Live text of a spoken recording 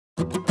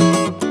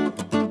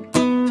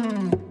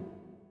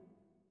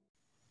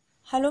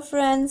Hello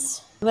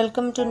friends,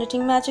 welcome to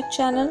Knitting Magic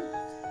channel.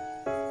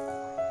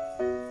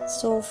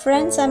 So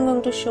friends, I'm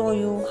going to show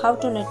you how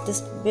to knit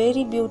this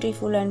very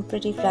beautiful and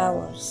pretty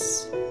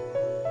flowers.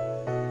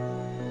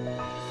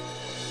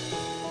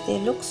 They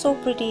look so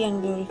pretty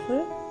and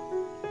beautiful.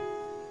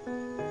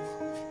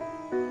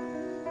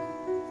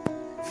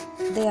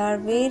 They are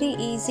very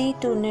easy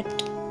to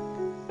knit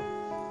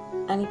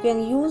and you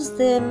can use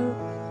them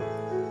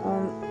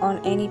on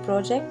any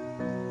project,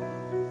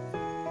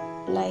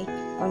 like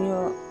on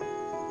your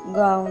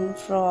gown,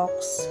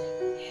 frocks,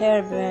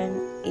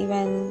 hairband,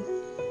 even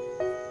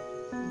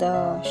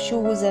the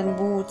shoes and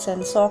boots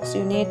and socks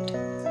you knit.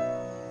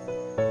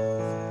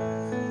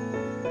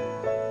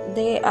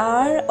 They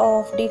are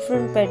of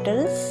different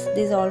petals,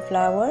 these all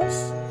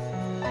flowers.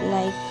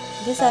 Like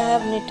this I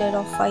have knitted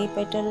of 5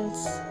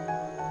 petals,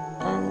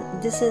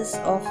 and this is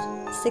of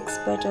 6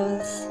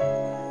 petals,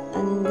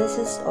 and this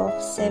is of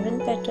 7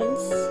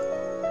 petals.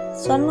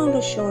 So I'm going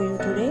to show you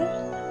today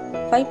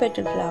 5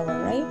 petal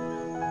flower, right?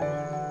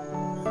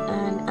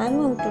 And I'm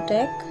going to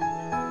take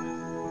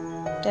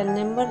 10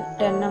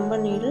 number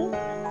needle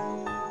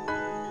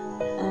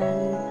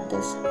and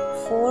this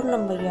 4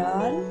 number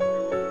yarn,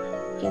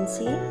 you can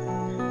see,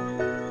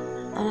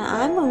 and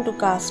I'm going to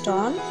cast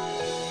on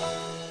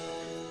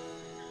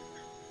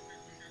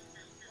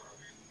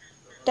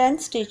 10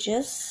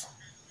 stitches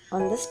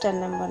on this 10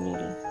 number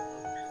needle.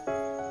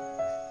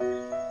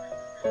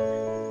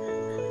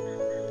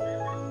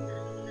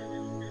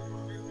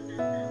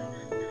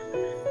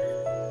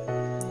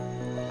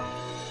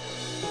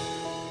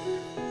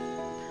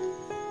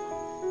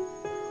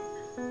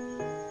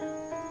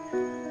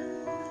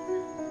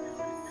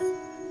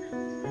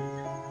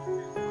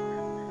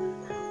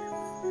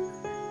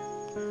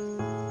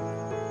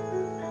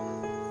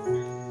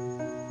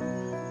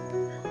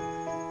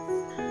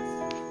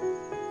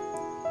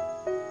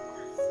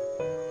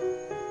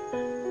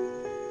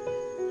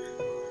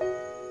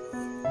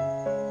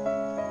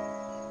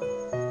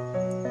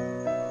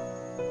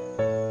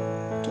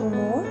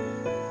 More,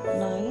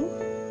 9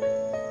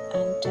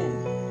 and 10.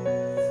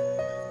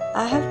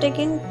 I have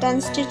taken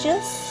 10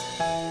 stitches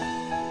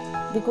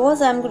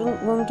because I am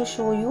going to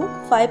show you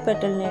 5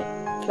 petal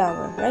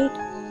flower, right?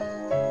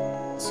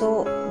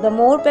 So the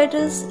more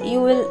petals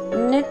you will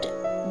knit,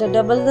 the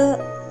double the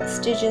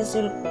stitches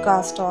you'll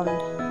cast on,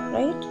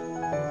 right?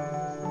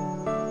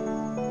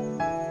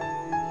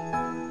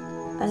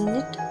 I'll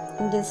knit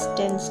this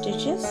 10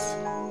 stitches.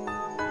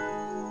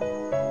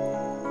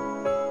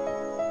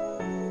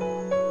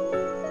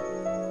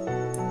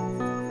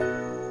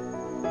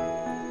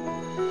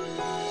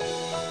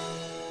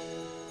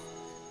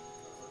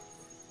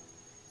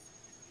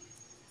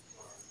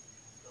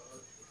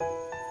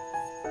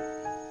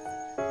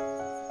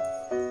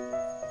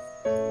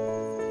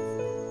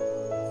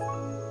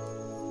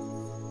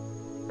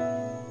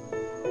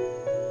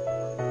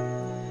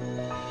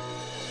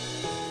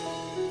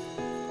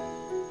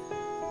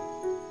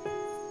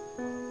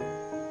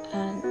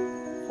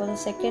 For the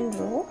second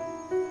row,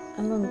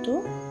 I'm going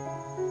to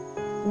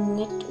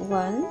knit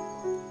 1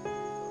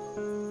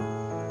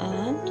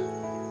 and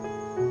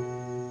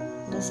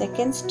the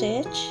second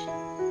stitch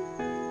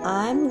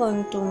I'm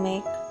going to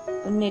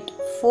knit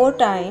 4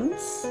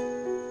 times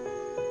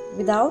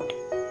without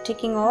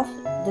taking off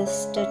this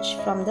stitch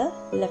from the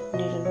left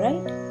needle,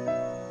 right?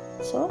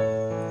 So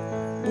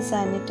this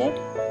I knitted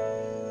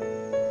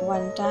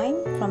 1 time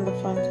from the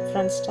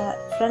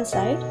front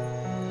side.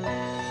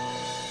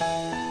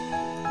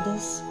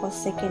 This for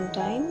second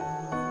time,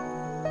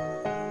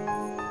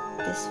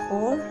 this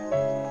 4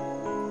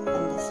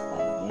 and this 5,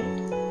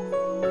 right?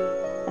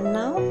 And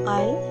now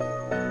I'll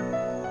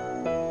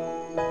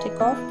take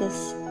off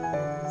this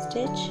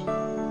stitch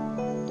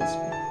this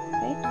way,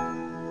 right?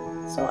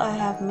 So I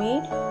have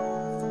made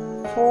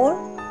 4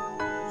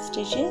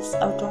 stitches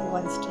out of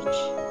 1 stitch.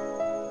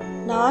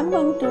 Now I'm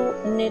going to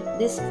knit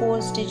these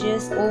 4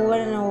 stitches over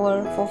and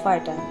over for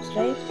 5 times,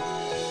 right?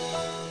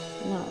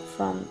 Now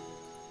from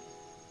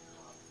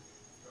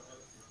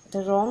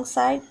the wrong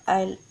side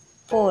I'll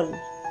pull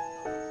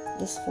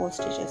these 4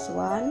 stitches,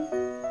 1,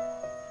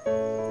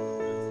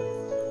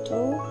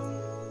 2,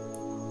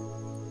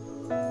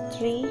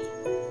 3,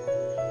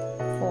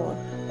 4,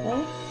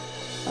 right?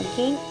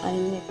 Again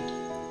I'll knit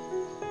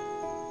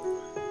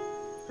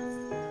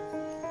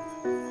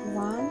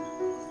 1,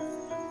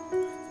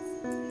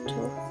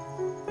 2,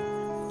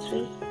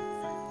 3,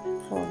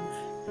 4,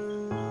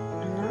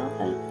 and now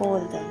I'll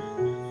pull them.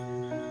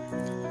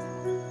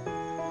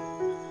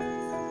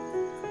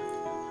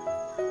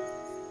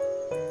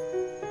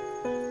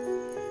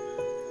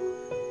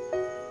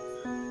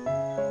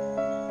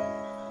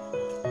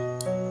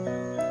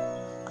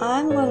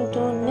 I'm going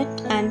to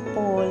knit and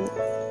pull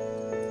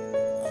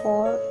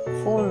for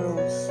 4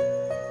 rows.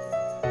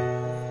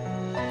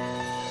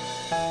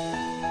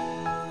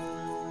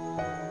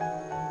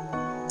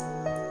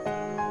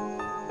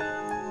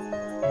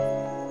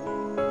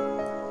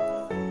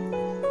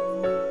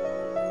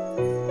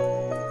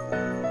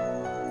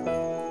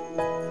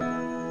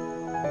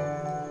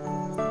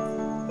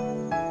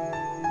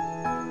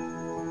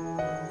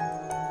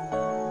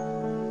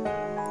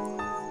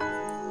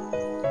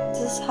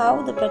 is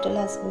how the petal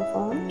has been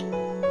formed.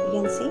 You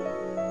can see.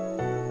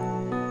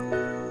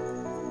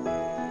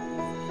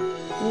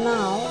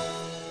 Now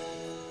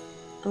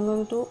I'm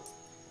going to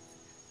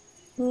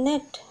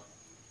knit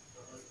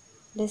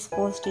these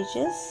 4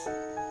 stitches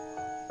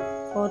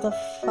for the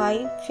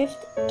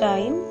fifth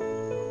time,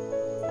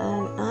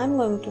 and I'm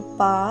going to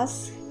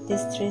pass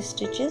these 3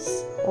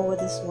 stitches over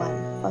this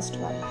first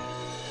one,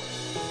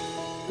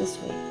 this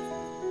way.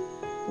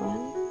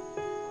 1,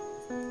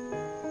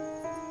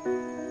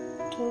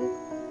 2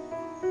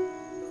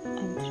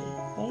 and 3,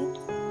 right?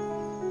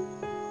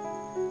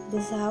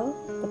 This is how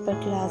the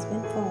petal has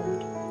been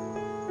formed.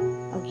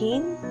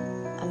 Again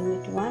I'll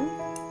knit 1,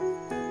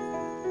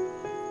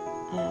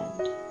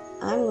 and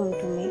I'm going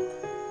to make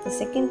the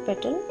second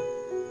petal.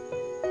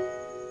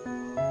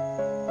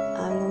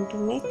 I'm going to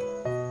make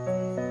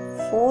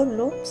 4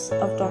 loops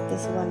out of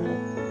this 1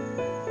 loop.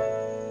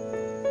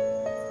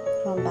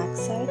 From back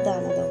side the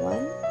another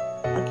one,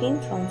 again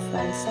from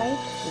front side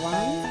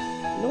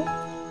 1 loop,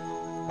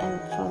 and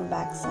from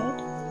back side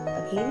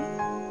again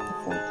the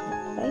 4th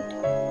loop, right?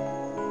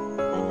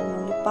 And I'm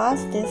going to pass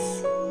this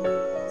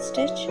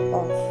stitch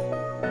off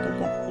the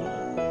left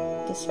needle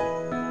this way.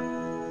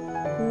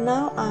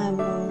 Now I am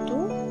going to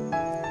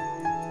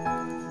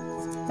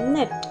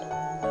knit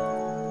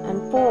and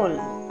pull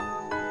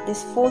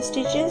these 4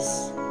 stitches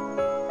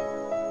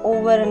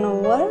over and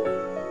over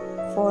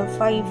for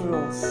 5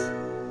 rows.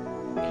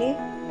 Okay,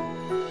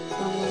 so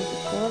I'm going to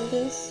pull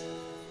this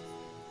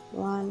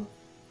 1,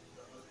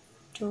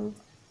 2,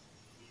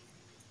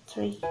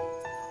 3,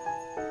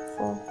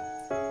 4,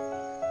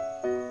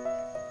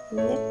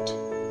 knit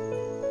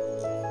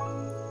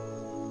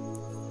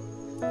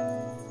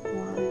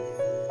 1,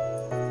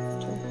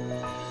 2, 3,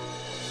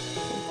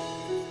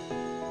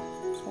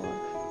 4.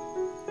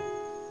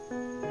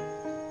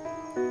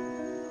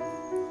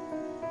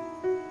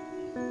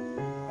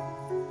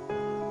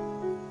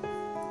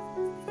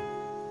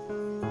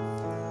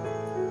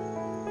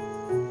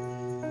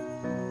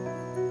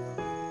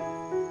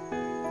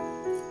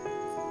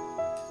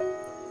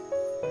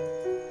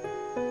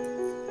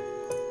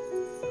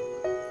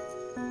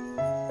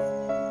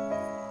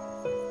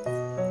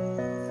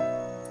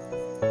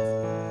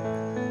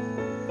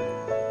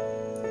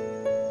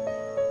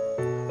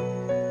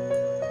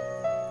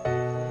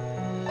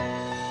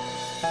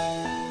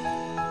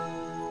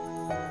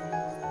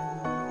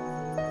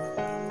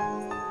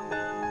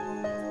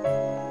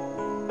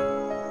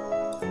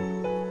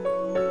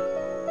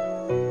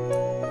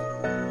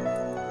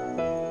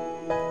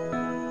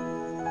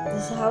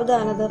 This is how the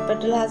another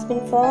petal has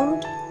been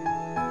formed,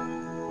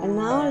 and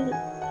now I'll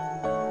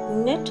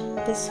knit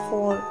these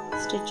 4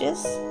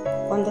 stitches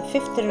on the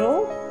 5th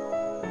row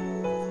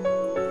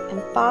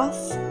and pass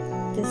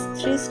these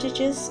 3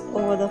 stitches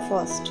over the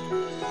first.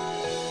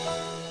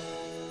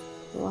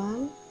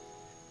 1,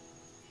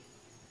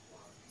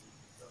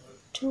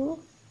 2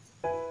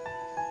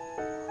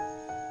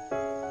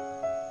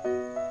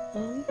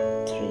 and 3,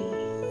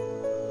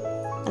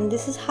 and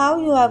this is how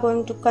you are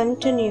going to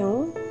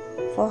continue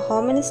for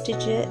how many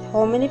stitches,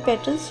 how many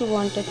petals you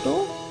wanted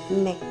to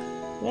make,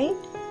 right?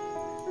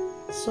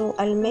 So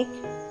I'll make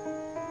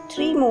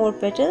 3 more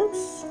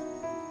petals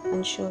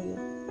and show you.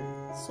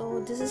 So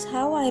this is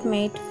how I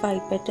made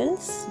 5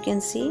 petals. You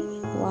can see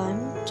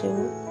 1,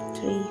 2,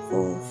 3,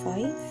 4,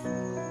 5,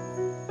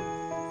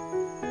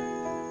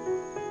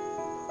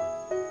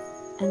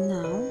 and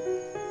now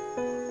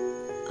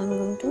I'm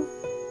going to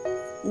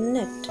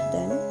knit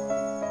them.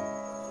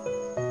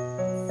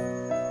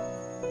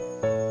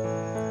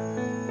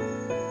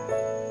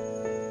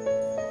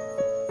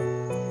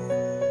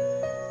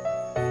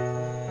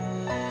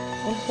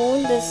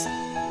 Hold this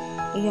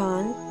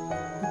yarn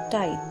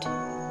tight,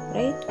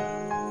 right?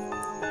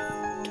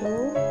 2,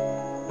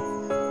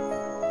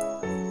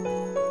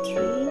 3,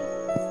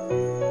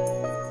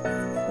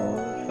 4.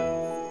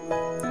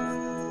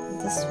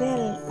 This way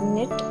I'll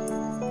knit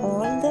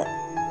all the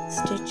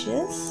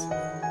stitches,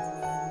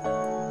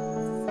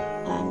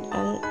 and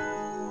I'll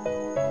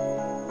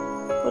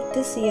put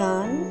this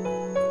yarn,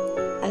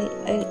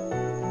 I'll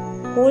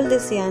hold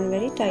this yarn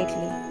very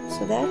tightly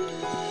so that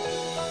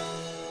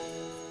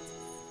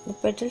the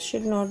petal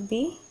should not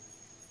be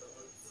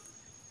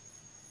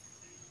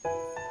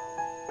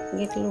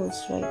get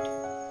loose, right?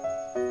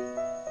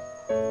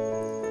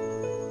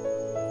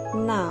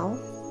 Now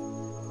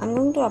I'm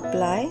going to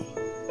apply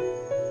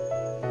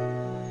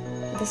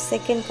the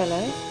second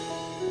color,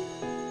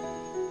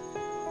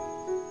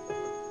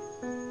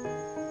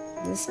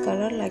 this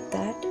color like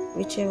that,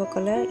 whichever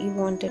color you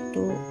wanted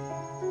to.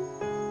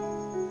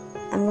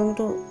 I'm going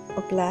to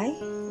apply.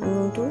 I'm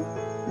going to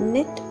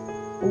knit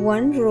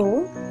 1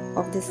 row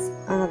of this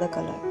another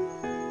color.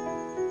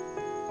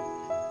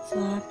 So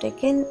I have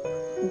taken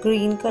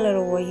green color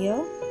over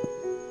here,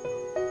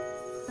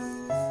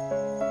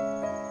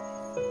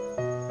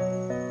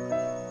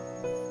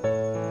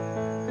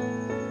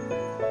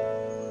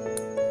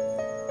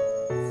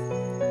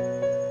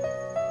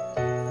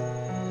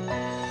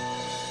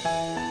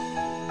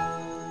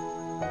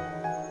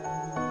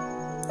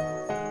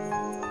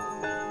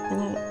 and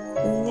I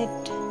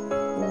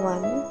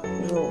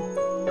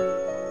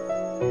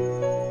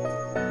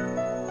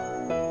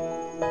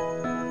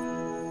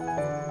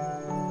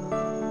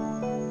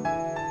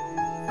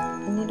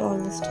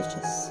the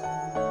stitches.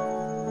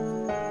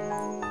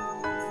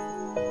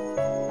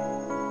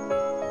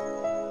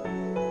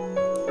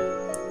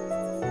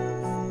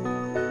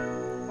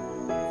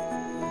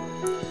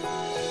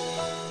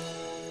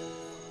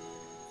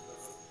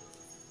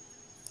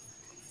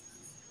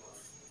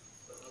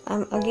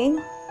 I'm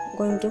again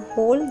going to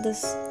hold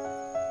this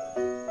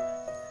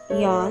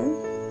yarn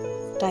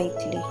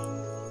tightly.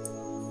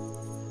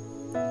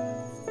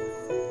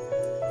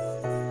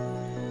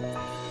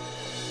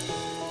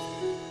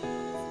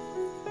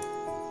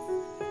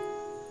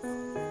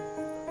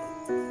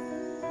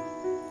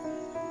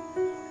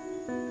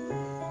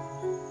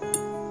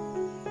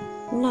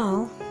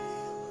 Now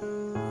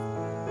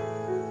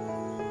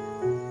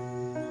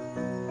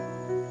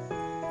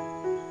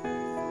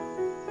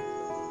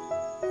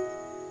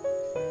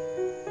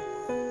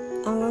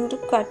I'm going to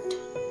cut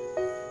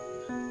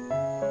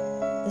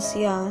this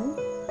yarn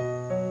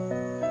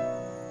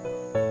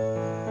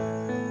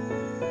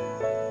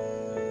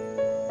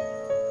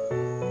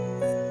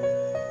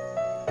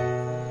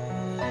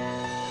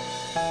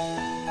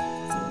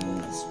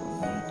this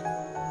one, right?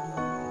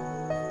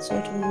 So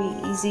it will be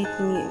easy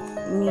for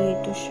me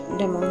to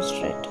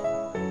demonstrate.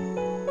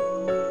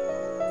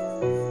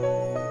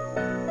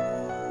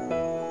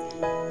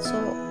 So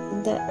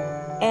the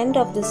end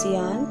of this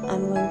yarn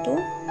I'm going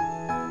to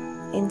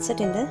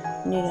insert in the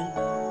needle.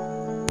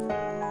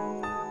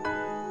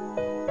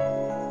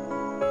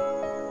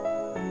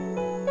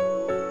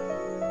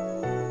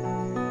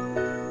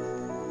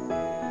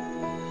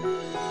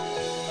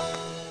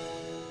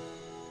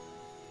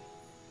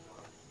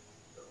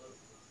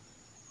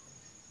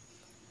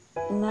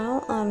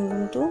 Now I'm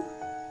going to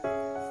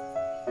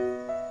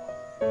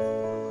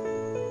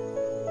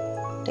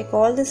take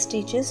all the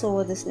stitches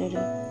over this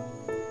needle.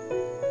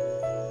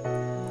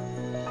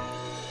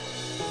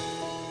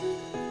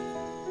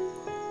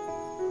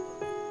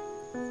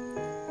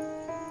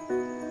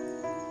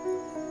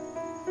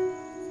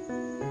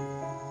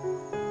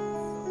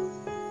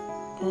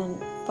 And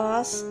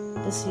pass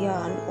this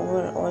yarn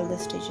over all the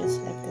stitches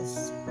like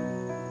this.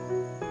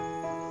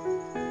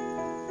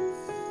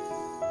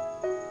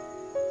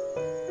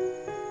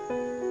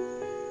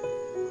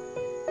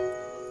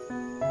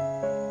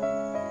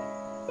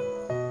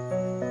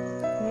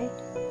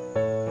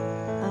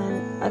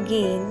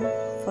 Again,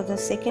 for the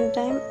second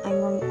time, I'm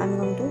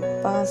going to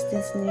pass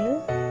this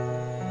needle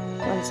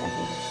once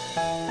again.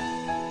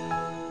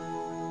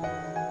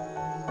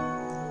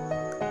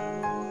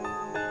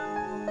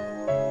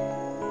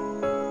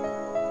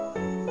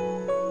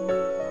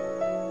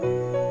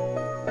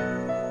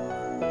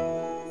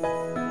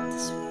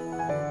 This way.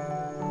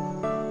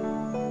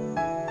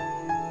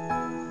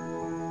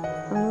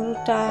 I'm going to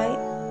tie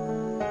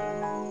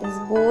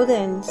both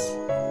ends.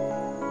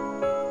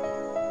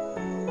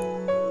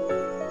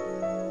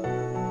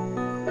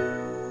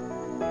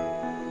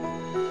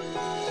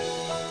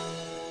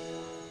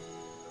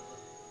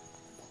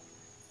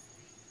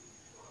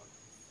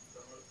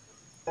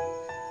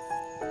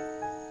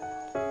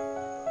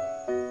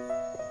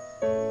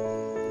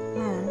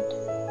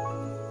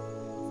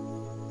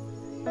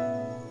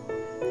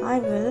 I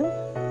will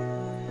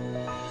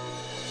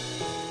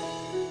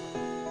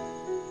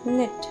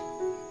knit.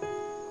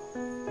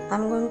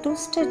 I'm going to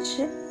stitch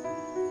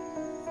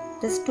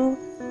these two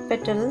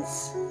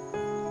petals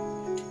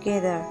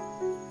together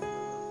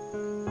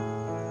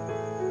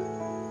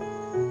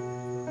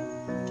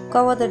to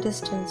cover the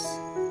distance.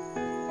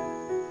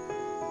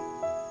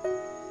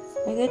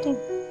 Are you getting?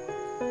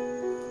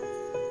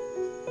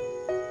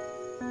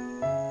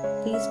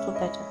 These two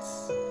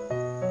petals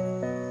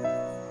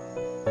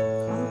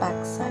from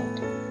back side.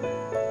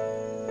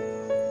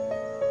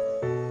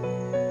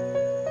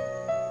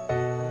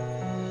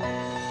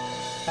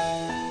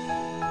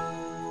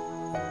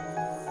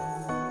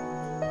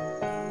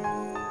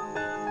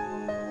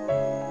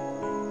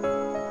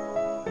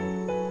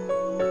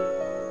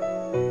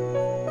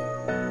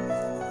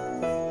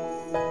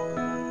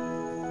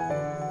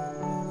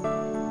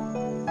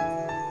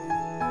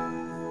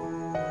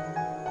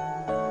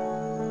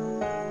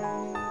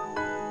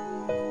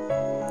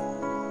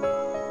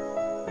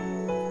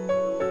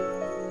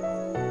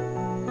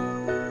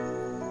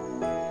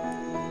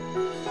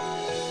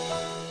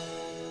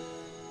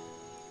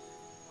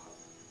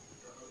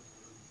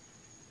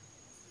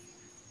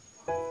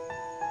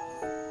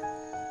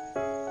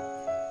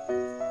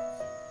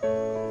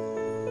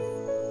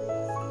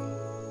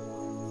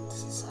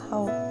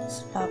 How this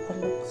flower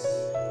looks.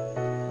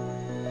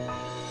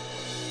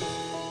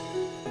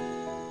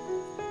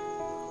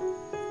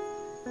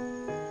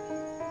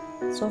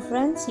 So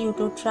friends, you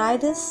to try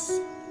this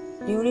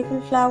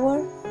beautiful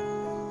flower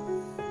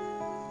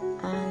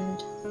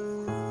and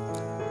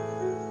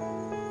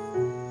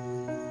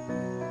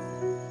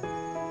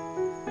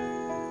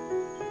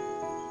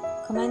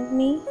comment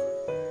me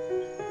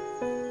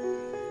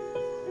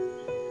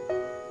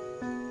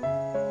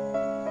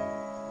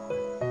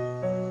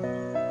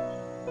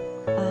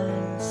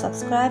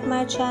subscribe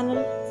my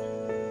channel,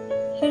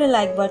 hit a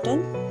like button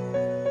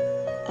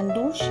and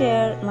do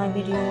share my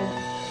video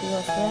to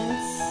your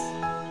friends.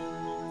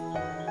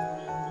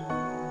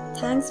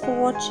 Thanks for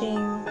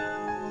watching.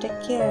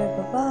 Take care.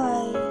 Bye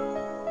bye.